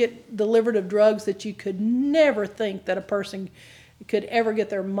they'll get delivered of drugs that you could never think that a person could ever get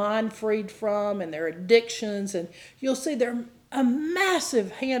their mind freed from and their addictions. And you'll see a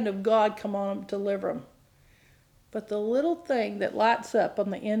massive hand of God come on them to deliver them. But the little thing that lights up on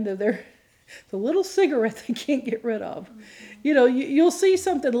the end of the little cigarette they can't get rid of, you'll see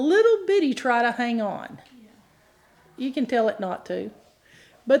something little bitty try to hang on. You can tell it not to.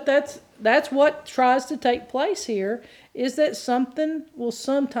 But that's what tries to take place here, is that something will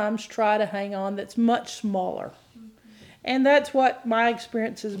sometimes try to hang on that's much smaller. And that's what my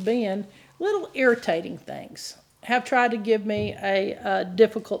experience has been. Little irritating things have tried to give me a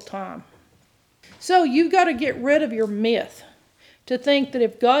difficult time. So you've got to get rid of your myth to think that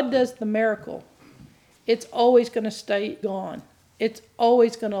if God does the miracle, it's always going to stay gone. It's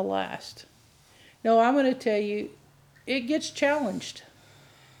always going to last. No, I'm going to tell you, it gets challenged.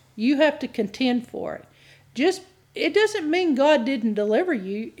 You have to contend for it. It doesn't mean God didn't deliver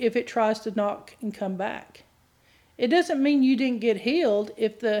you if it tries to knock and come back. It doesn't mean you didn't get healed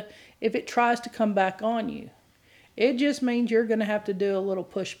if it tries to come back on you. It just means you're going to have to do a little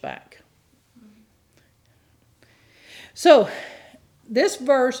pushback. So, this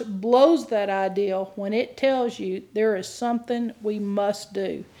verse blows that idea when it tells you there is something we must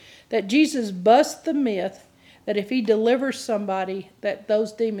do. That Jesus busts the myth that if he delivers somebody, that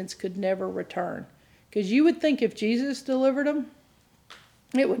those demons could never return. Because you would think if Jesus delivered them,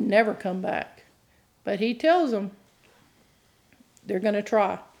 it would never come back. But he tells them they're going to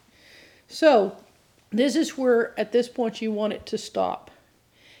try. So, this is where, at this point, you want it to stop.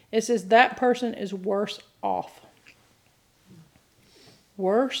 It says that person is worse off.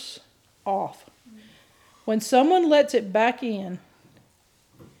 Worse off. When someone lets it back in,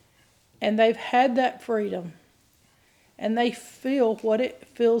 and they've had that freedom, and they feel what it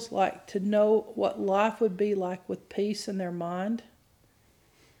feels like to know what life would be like with peace in their mind.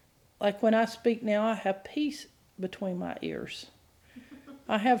 Like when I speak now, I have peace between my ears.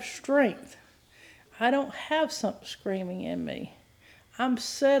 I have strength. I don't have something screaming in me. I'm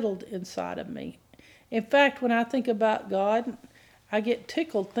settled inside of me. In fact, when I think about God, I get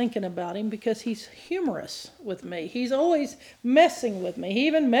tickled thinking about him because he's humorous with me. He's always messing with me. He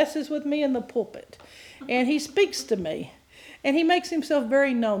even messes with me in the pulpit. And he speaks to me. And he makes himself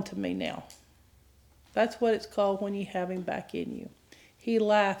very known to me now. That's what it's called when you have him back in you. He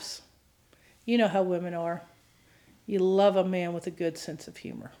laughs. You know how women are. You love a man with a good sense of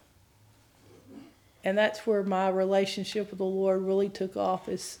humor. And that's where my relationship with the Lord really took off,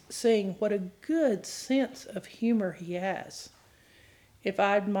 is seeing what a good sense of humor he has. If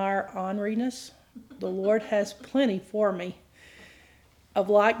I admire orneriness, the Lord has plenty for me of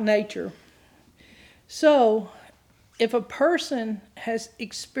like nature. So, if a person has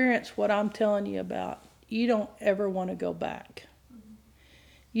experienced what I'm telling you about, you don't ever want to go back.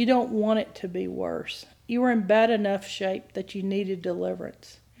 You don't want it to be worse. You were in bad enough shape that you needed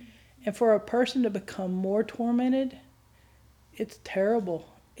deliverance. And for a person to become more tormented, it's terrible.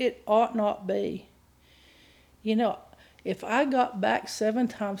 It ought not be. If I got back 7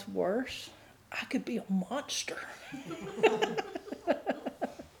 times worse, I could be a monster.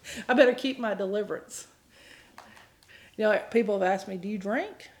 I better keep my deliverance. People have asked me, do you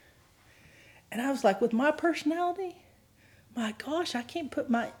drink? And I was like, with my personality? My gosh, I can't put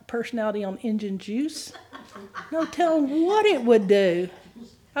my personality on engine juice. No telling what it would do.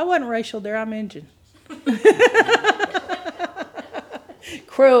 I wasn't racial there, I'm Indian.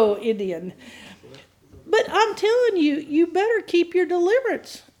 Crow Indian. But I'm telling you, you better keep your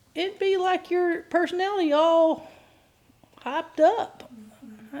deliverance. It'd be like your personality all hyped up.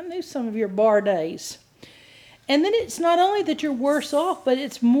 I knew some of your bar days. And then it's not only that you're worse off, but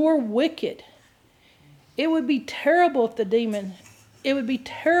it's more wicked. It would be terrible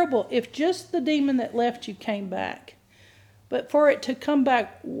if just the demon that left you came back. But for it to come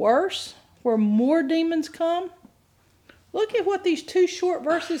back worse, where more demons come, look at what these 2 short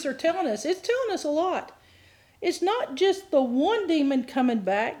verses are telling us. It's telling us a lot. It's not just the one demon coming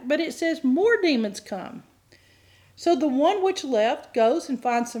back, but it says more demons come. So the one which left goes and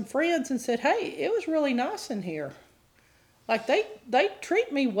finds some friends and said, hey, it was really nice in here. Like they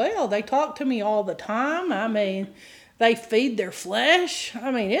treat me well. They talk to me all the time. I mean, they feed their flesh. I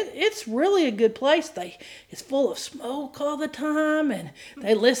mean, it's really a good place. It's full of smoke all the time, and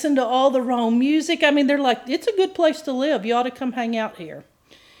they listen to all the wrong music. I mean, they're like, it's a good place to live. You ought to come hang out here.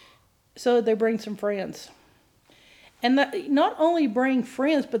 So they bring some friends. And not only bring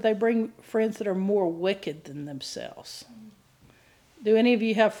friends, but they bring friends that are more wicked than themselves. Do any of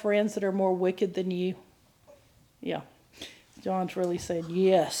you have friends that are more wicked than you? Yeah. John's really saying,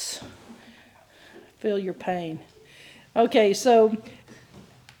 yes. Feel your pain. Okay, so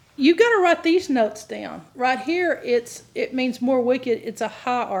you got to write these notes down. Right here, it means more wicked. It's a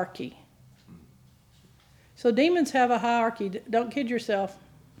hierarchy. So demons have a hierarchy. Don't kid yourself.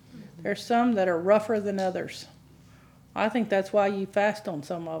 There's some that are rougher than others. I think that's why you fast on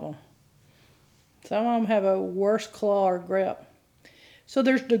some of them. Some of them have a worse claw or grip. So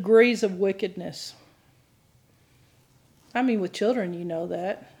there's degrees of wickedness. I mean, with children, you know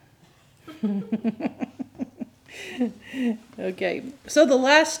that. Okay, so the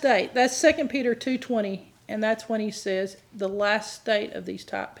last state, that's 2 Peter 2:20, and that's when he says the last state of these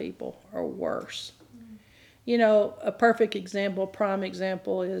type people are worse. You know, a perfect example, prime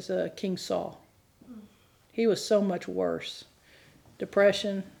example is King Saul. He was so much worse.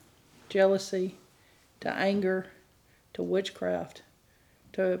 Depression, jealousy, to anger, to witchcraft,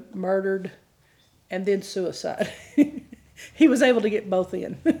 to murdered, and then suicide. He was able to get both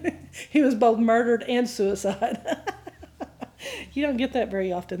in. He was both murdered and suicide. You don't get that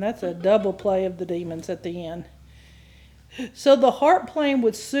very often. That's a double play of the demons at the end. So the harp playing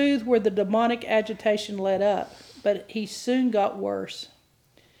would soothe where the demonic agitation led up, but he soon got worse.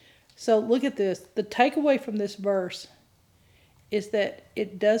 So look at this. The takeaway from this verse is that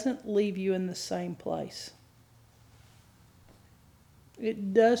it doesn't leave you in the same place.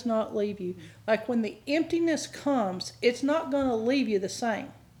 It does not leave you. Like when the emptiness comes, it's not going to leave you the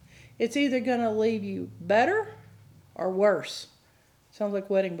same. It's either going to leave you better or worse. Sounds like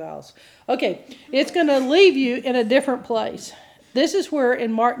wedding vows. Okay, it's going to leave you in a different place. This is where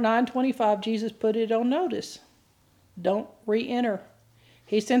in Mark 9:25, Jesus put it on notice. Don't re-enter.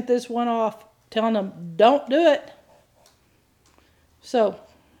 He sent this one off telling them, don't do it. So,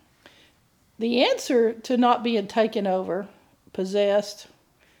 the answer to not being taken over, possessed,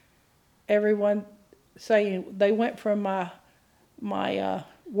 everyone saying they went from my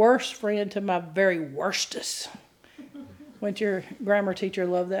worst friend to my very worstest. Went your grammar teacher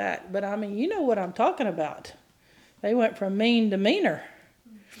loved that. But I mean, you know what I'm talking about. They went from mean to meaner,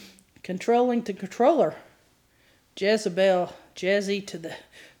 controlling to controller, Jezebel, Jezzy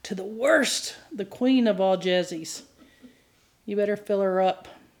to the worst, the queen of all Jezzies. You better fill her up.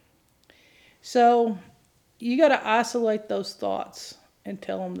 So you got to isolate those thoughts and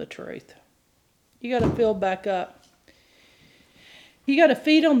tell them the truth. You got to fill back up. You got to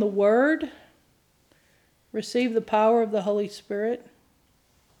feed on the Word, receive the power of the Holy Spirit,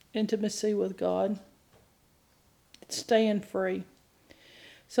 intimacy with God. It's staying free.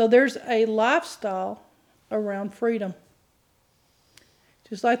 So there's a lifestyle around freedom.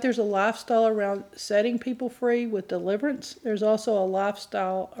 Just like there's a lifestyle around setting people free with deliverance, there's also a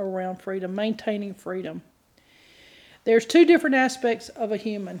lifestyle around freedom, maintaining freedom. There's two different aspects of a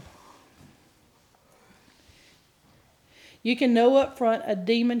human. You can know up front a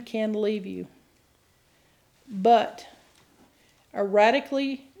demon can leave you. But a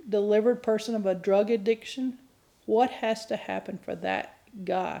radically delivered person of a drug addiction, what has to happen for that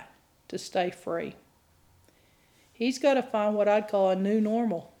guy to stay free? He's got to find what I'd call a new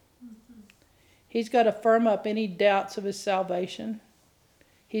normal. He's got to firm up any doubts of his salvation.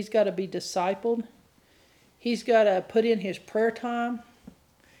 He's got to be discipled. He's got to put in his prayer time,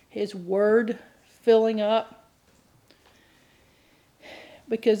 his word filling up.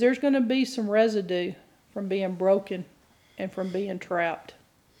 Because there's going to be some residue from being broken and from being trapped.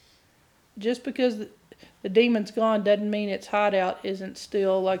 Just because the demon's gone doesn't mean its hideout isn't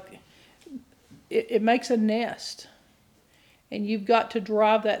still like... It makes a nest. And you've got to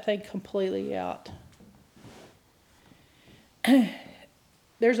drive that thing completely out.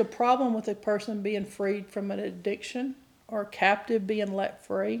 There's a problem with a person being freed from an addiction or a captive being let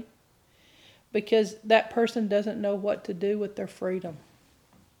free because that person doesn't know what to do with their freedom.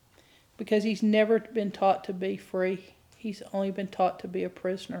 Because he's never been taught to be free. He's only been taught to be a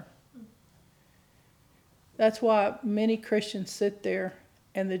prisoner. That's why many Christians sit there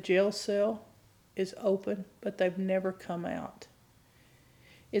and the jail cell is open, but they've never come out.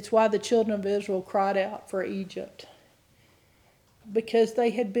 It's why the children of Israel cried out for Egypt. Because they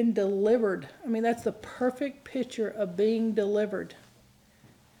had been delivered. I mean, that's the perfect picture of being delivered.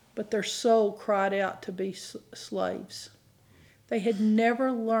 But their soul cried out to be slaves. They had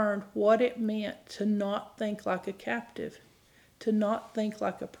never learned what it meant to not think like a captive, to not think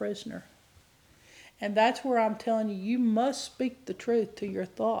like a prisoner. And that's where I'm telling you, you must speak the truth to your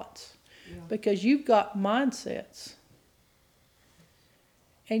thoughts. Because you've got mindsets.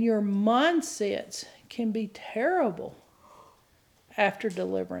 And your mindsets can be terrible after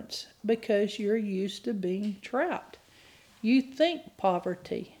deliverance because you're used to being trapped. You think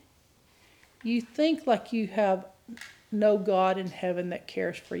poverty. You think like you have no God in heaven that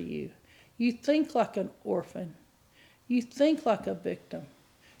cares for you. You think like an orphan. You think like a victim.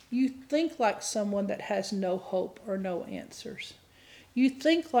 You think like someone that has no hope or no answers. You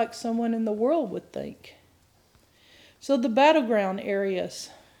think like someone in the world would think. So the battleground areas,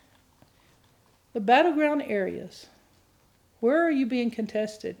 where are you being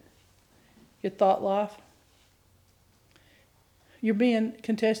contested? Your thought life? You're being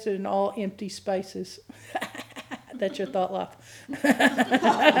contested in all empty spaces. That's your thought life.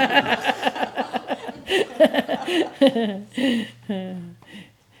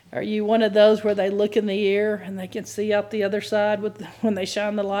 Are you one of those where they look in the air and they can see out the other side when they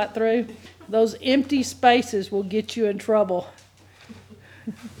shine the light through? Those empty spaces will get you in trouble.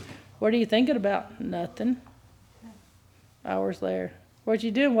 What are you thinking about? Nothing. Hours later. What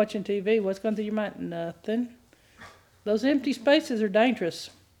you doing watching TV? What's going through your mind? Nothing. Those empty spaces are dangerous.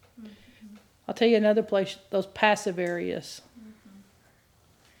 I'll tell you another place, those passive areas.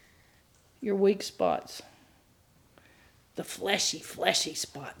 Your weak spots. The fleshy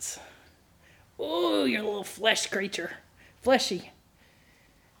spots. Oh, you're a little flesh creature. Fleshy.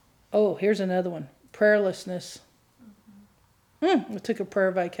 Oh, here's another one. Prayerlessness. I took a prayer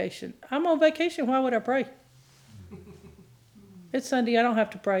vacation. I'm on vacation. Why would I pray? It's Sunday. I don't have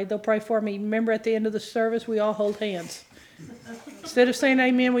to pray. They'll pray for me. Remember, at the end of the service, we all hold hands. Instead of saying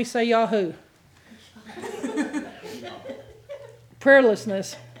amen, we say Yahoo.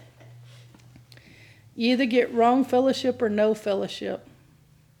 Prayerlessness. You either get wrong fellowship or no fellowship.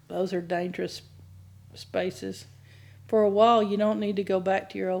 Those are dangerous spaces. For a while, you don't need to go back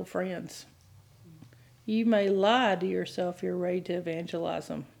to your old friends. You may lie to yourself you're ready to evangelize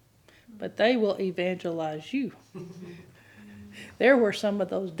them, but they will evangelize you. They're where some of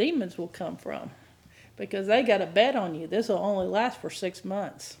those demons will come from, because they got a bet on you. This will only last for 6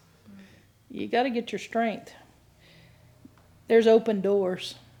 months. You got to get your strength. There's open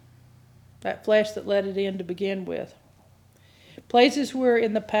doors. That flesh that let it in to begin with. Places where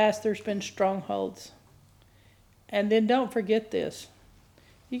in the past there's been strongholds. And then don't forget this.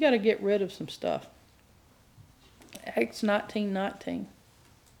 You got to get rid of some stuff. Acts 19:19.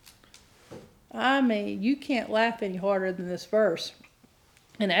 I mean, you can't laugh any harder than this verse.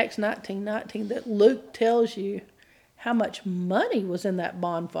 In Acts 19:19, that Luke tells you how much money was in that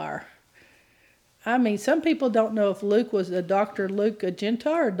bonfire. I mean, some people don't know if Luke was a Dr. Luke a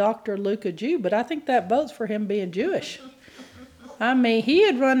Gentile or Dr. Luke a Jew, but I think that votes for him being Jewish. I mean, he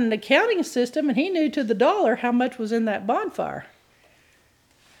had run an accounting system, and he knew to the dollar how much was in that bonfire.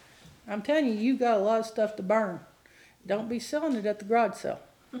 I'm telling you, you've got a lot of stuff to burn. Don't be selling it at the garage sale.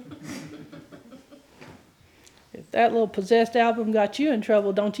 If that little possessed album got you in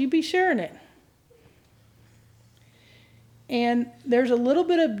trouble, don't you be sharing it. And there's a little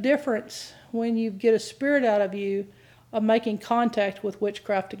bit of difference when you get a spirit out of you of making contact with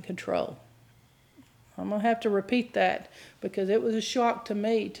witchcraft and control. I'm going to have to repeat that because it was a shock to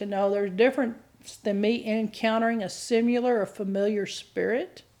me to know there's difference than me encountering a similar or familiar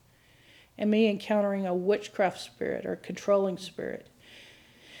spirit and me encountering a witchcraft spirit or controlling spirit.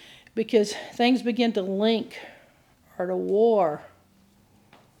 Because things begin to link or to war,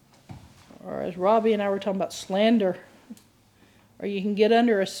 or as Robbie and I were talking about, slander, or you can get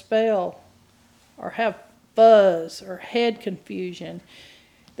under a spell or have buzz or head confusion.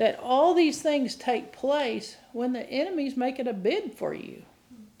 That all these things take place when the enemy's making a bid for you.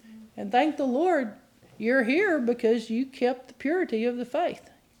 And thank the Lord, you're here because you kept the purity of the faith.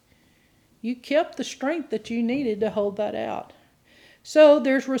 You kept the strength that you needed to hold that out. So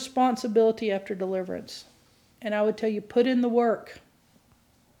there's responsibility after deliverance. And I would tell you, put in the work.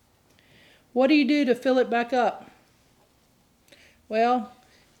 What do you do to fill it back up? Well,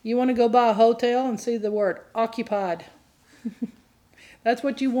 you want to go buy a hotel and see the word occupied. That's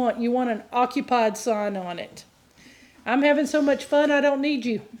what you want. You want an occupied sign on it. I'm having so much fun, I don't need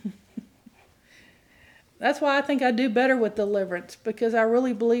you. That's why I think I do better with deliverance, because I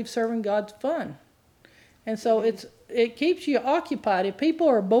really believe serving God's fun. And so it keeps you occupied. If people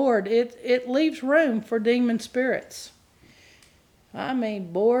are bored, it leaves room for demon spirits. I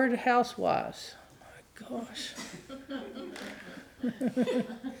mean, bored housewives. Oh my gosh.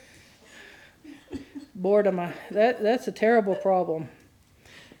 Boredom, that's a terrible problem.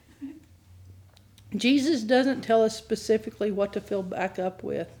 Jesus doesn't tell us specifically what to fill back up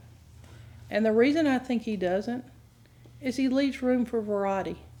with. And the reason I think he doesn't is he leaves room for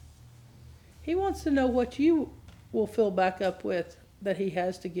variety. He wants to know what you will fill back up with that he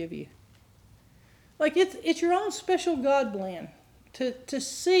has to give you. Like it's your own special God blend to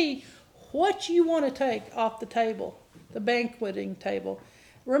see what you want to take off the table, the banqueting table.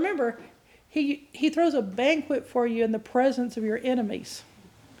 Remember, he throws a banquet for you in the presence of your enemies.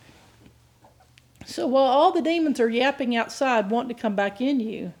 So while all the demons are yapping outside wanting to come back in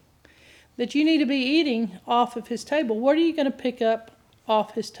you, that you need to be eating off of his table. What are you going to pick up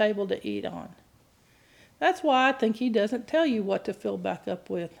off his table to eat on? That's why I think he doesn't tell you what to fill back up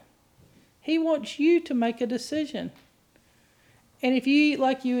with. He wants you to make a decision. And if you eat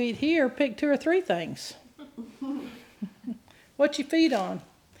like you eat here, pick 2 or 3 things. What you feed on.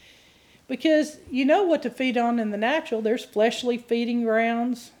 Because you know what to feed on in the natural. There's fleshly feeding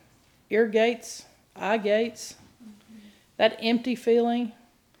grounds, ear gates, eye gates, that empty feeling.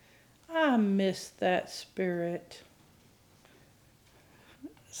 I miss that spirit.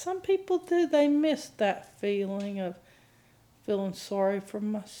 Some people do. They miss that feeling of feeling sorry for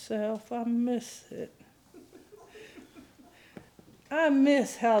myself. I miss it. I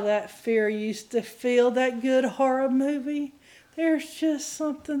miss how that fear used to feel, that good horror movie. There's just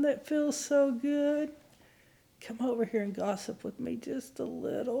something that feels so good. Come over here and gossip with me just a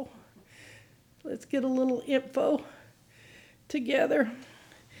little. Let's get a little info together.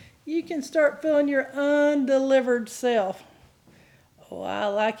 You can start feeling your undelivered self. Oh, I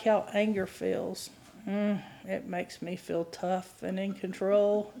like how anger feels. It makes me feel tough and in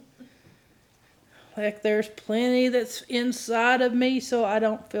control. Like there's plenty that's inside of me so I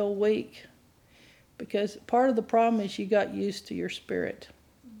don't feel weak. Because part of the problem is you got used to your spirit.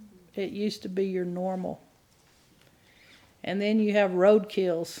 It used to be your normal. And then you have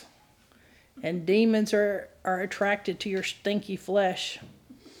roadkills. And demons are attracted to your stinky flesh.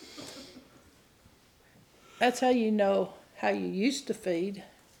 That's how you know how you used to feed.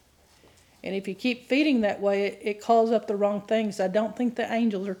 And if you keep feeding that way, it calls up the wrong things. I don't think the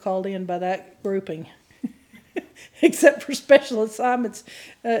angels are called in by that grouping. Except for special assignments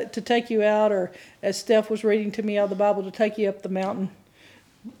to take you out, or as Steph was reading to me out of the Bible, to take you up the mountain.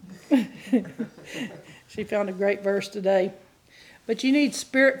 She found a great verse today. But you need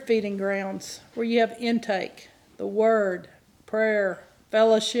spirit feeding grounds where you have intake, the word, prayer,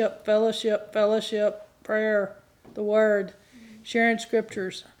 fellowship, prayer, the word, sharing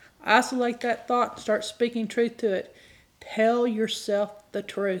scriptures. Isolate that thought and start speaking truth to it. Tell yourself the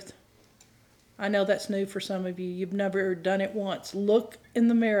truth. I know that's new for some of you. You've never done it once. Look in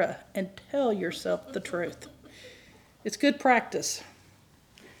the mirror and tell yourself the truth. It's good practice.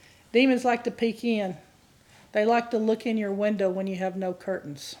 Demons like to peek in. They like to look in your window when you have no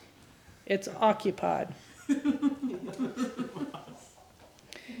curtains. It's occupied.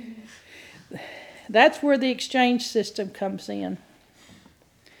 That's where the exchange system comes in.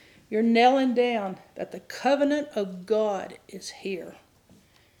 You're nailing down that the covenant of God is here.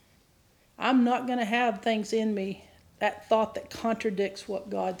 I'm not going to have things in me, that thought that contradicts what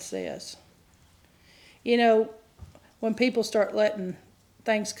God says. You know, when people start letting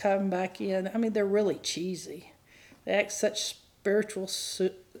things come back in, I mean, they're really cheesy. They act such spiritual,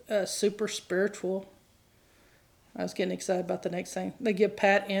 super spiritual. I was getting excited about the next thing. They give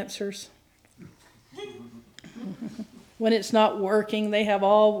pat answers. When it's not working, they have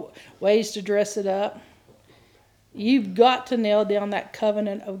all ways to dress it up. You've got to nail down that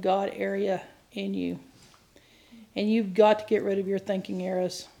covenant of God area in you. And you've got to get rid of your thinking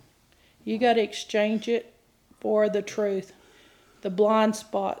errors. You got to exchange it for the truth, the blind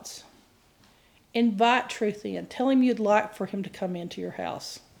spots. Invite truth in. Tell him you'd like for him to come into your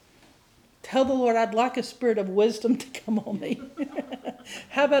house. Tell the Lord, I'd like a spirit of wisdom to come on me.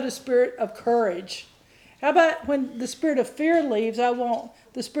 How about a spirit of courage? How about when the spirit of fear leaves, I want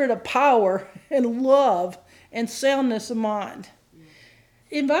the spirit of power and love and soundness of mind.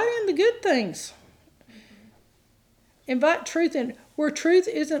 Invite in the good things. Invite truth in. Where truth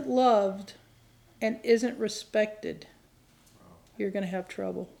isn't loved and isn't respected, you're going to have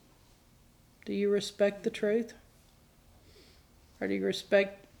trouble. Do you respect the truth? Or do you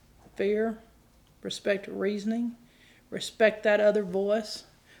respect fear? Respect reasoning? Respect that other voice?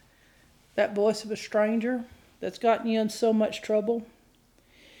 That voice of a stranger that's gotten you in so much trouble?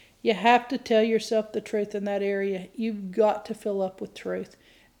 You have to tell yourself the truth in that area. You've got to fill up with truth.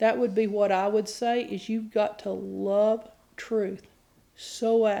 That would be what I would say, is you've got to love truth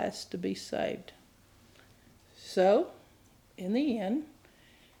so as to be saved. So, in the end,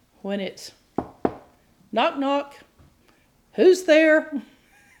 when it's knock, knock, who's there?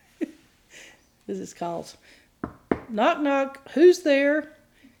 This is calls. Knock, knock, who's there?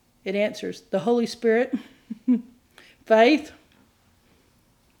 It answers the Holy Spirit, faith,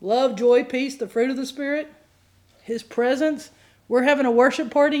 love, joy, peace, the fruit of the Spirit, His presence. We're having a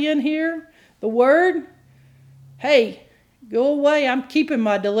worship party in here. The Word. Hey, go away. I'm keeping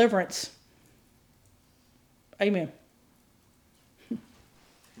my deliverance. Amen.